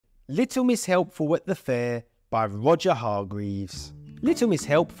Little Miss Helpful at the Fair by Roger Hargreaves. Little Miss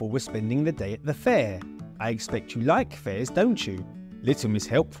Helpful was spending the day at the fair. I expect you like fairs, don't you? Little Miss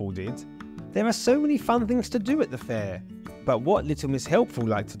Helpful did. There are so many fun things to do at the fair. But what Little Miss Helpful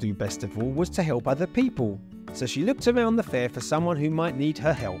liked to do best of all was to help other people. So she looked around the fair for someone who might need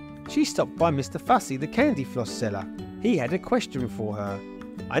her help. She stopped by Mr. Fussy, the candy floss seller. He had a question for her.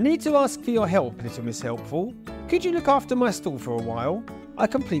 I need to ask for your help, Little Miss Helpful. Could you look after my stall for a while? I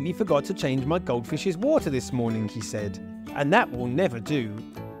completely forgot to change my goldfish's water this morning, he said. And that will never do.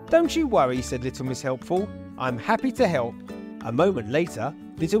 Don't you worry, said Little Miss Helpful. I'm happy to help. A moment later,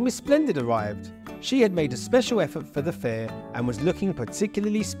 Little Miss Splendid arrived. She had made a special effort for the fair and was looking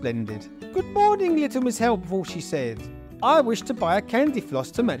particularly splendid. Good morning, Little Miss Helpful, she said. I wish to buy a candy floss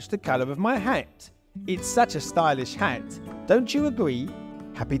to match the colour of my hat. It's such a stylish hat. Don't you agree?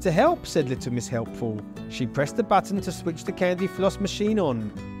 Happy to help, said Little Miss Helpful. She pressed the button to switch the candy floss machine on.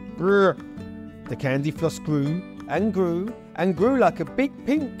 Brr. The candy floss grew and grew and grew like a big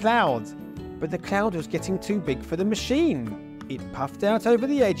pink cloud. But the cloud was getting too big for the machine. It puffed out over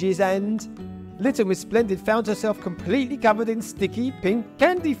the edges and Little Miss Splendid found herself completely covered in sticky pink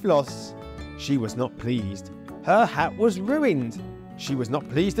candy floss. She was not pleased. Her hat was ruined. She was not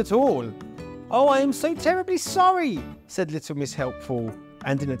pleased at all. Oh, I am so terribly sorry, said Little Miss Helpful.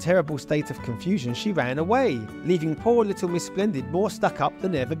 And in a terrible state of confusion she ran away, leaving poor Little Miss Splendid more stuck up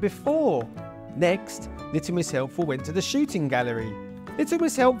than ever before. Next, Little Miss Helpful went to the shooting gallery. Little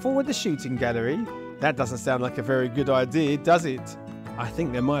Miss Helpful at the shooting gallery? That doesn't sound like a very good idea, does it? I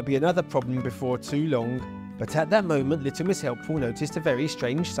think there might be another problem before too long. But at that moment, Little Miss Helpful noticed a very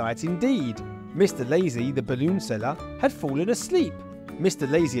strange sight indeed. Mr. Lazy, the balloon seller, had fallen asleep. Mr.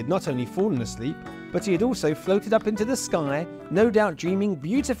 Lazy had not only fallen asleep, but he had also floated up into the sky, no doubt dreaming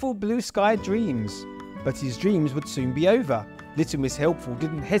beautiful blue sky dreams. But his dreams would soon be over. Little Miss Helpful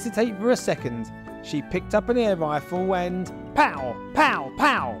didn't hesitate for a second. She picked up an air rifle and pow, pow,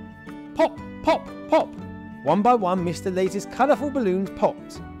 pow! Pop, pop, pop! One by one, Mr. Lazy's colourful balloons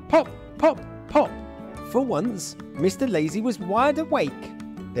popped. Pop, pop, pop! For once, Mr. Lazy was wide awake.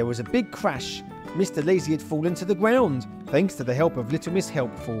 There was a big crash. Mr. Lazy had fallen to the ground, thanks to the help of Little Miss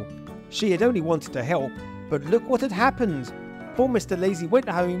Helpful. She had only wanted to help, but look what had happened. Poor Mr. Lazy went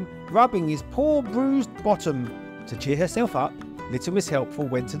home, rubbing his poor bruised bottom. To cheer herself up, Little Miss Helpful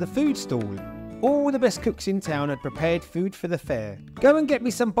went to the food stall. All the best cooks in town had prepared food for the fair. Go and get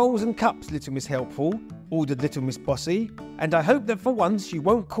me some bowls and cups, Little Miss Helpful, ordered Little Miss Bossy, and I hope that for once you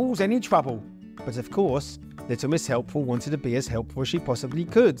won't cause any trouble. But of course, Little Miss Helpful wanted to be as helpful as she possibly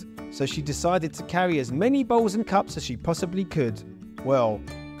could, so she decided to carry as many bowls and cups as she possibly could. Well,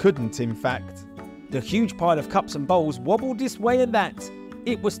 couldn't in fact. The huge pile of cups and bowls wobbled this way and that.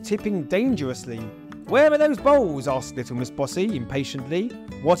 It was tipping dangerously. Where are those bowls? Asked Little Miss Bossy impatiently.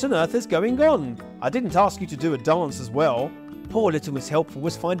 What on earth is going on? I didn't ask you to do a dance as well. Poor Little Miss Helpful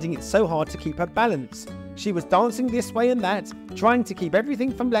was finding it so hard to keep her balance. She was dancing this way and that, trying to keep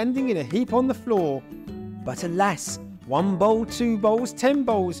everything from landing in a heap on the floor. But alas, 1 bowl, 2 bowls, 10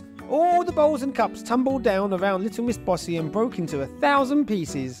 bowls, all the bowls and cups tumbled down around Little Miss Bossy and broke into 1,000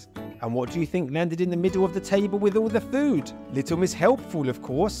 pieces. And what do you think landed in the middle of the table with all the food? Little Miss Helpful, of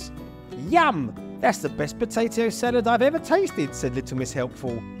course. Yum! That's the best potato salad I've ever tasted, said Little Miss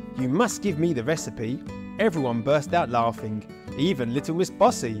Helpful. You must give me the recipe. Everyone burst out laughing, even Little Miss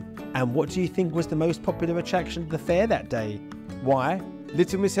Bossy. And what do you think was the most popular attraction at the fair that day? Why,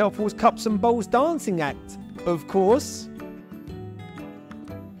 Little Miss Helpful's Cups and Bowls dancing act, of course.